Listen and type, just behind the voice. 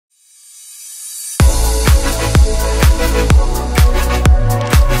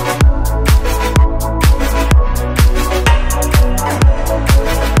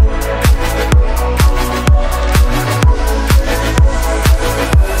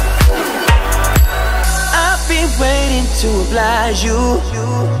to oblige you.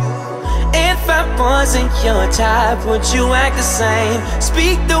 If I wasn't your type, would you act the same?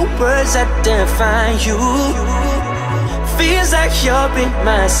 Speak the words that define you. Feels like you're in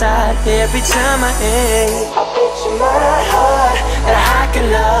my side every time I aim. I picture my heart that I can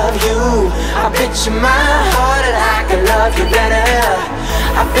love you. I picture my heart that I can love you better.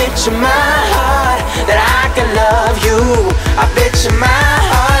 I picture my heart that I can love you. I picture my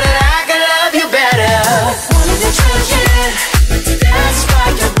heart that I can love you better. One in a trillion, that's why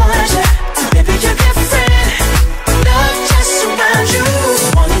I want you. Maybe you're different, love just surround you.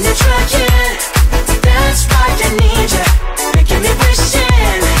 One in a trillion, that's why I need you. Making me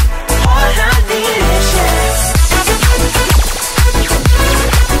wishing, all I need is you.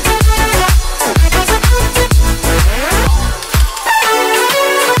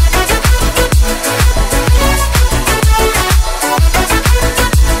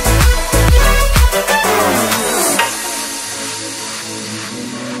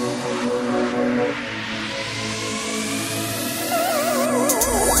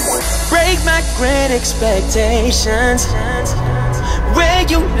 Break my grand expectations. Where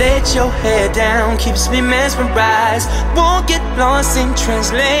you let your head down keeps me mesmerized. Won't get lost in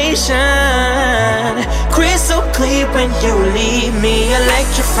translation. Crystal clear when you leave me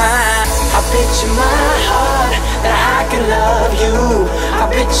electrified. I picture my heart that I can love you. I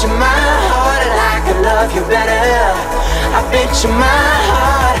picture my heart that I can love you better. I picture my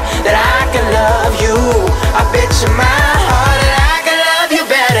heart that I can love you. I picture my heart that I can love you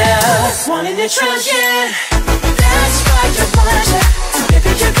better. One in a trillion, that's why you want it.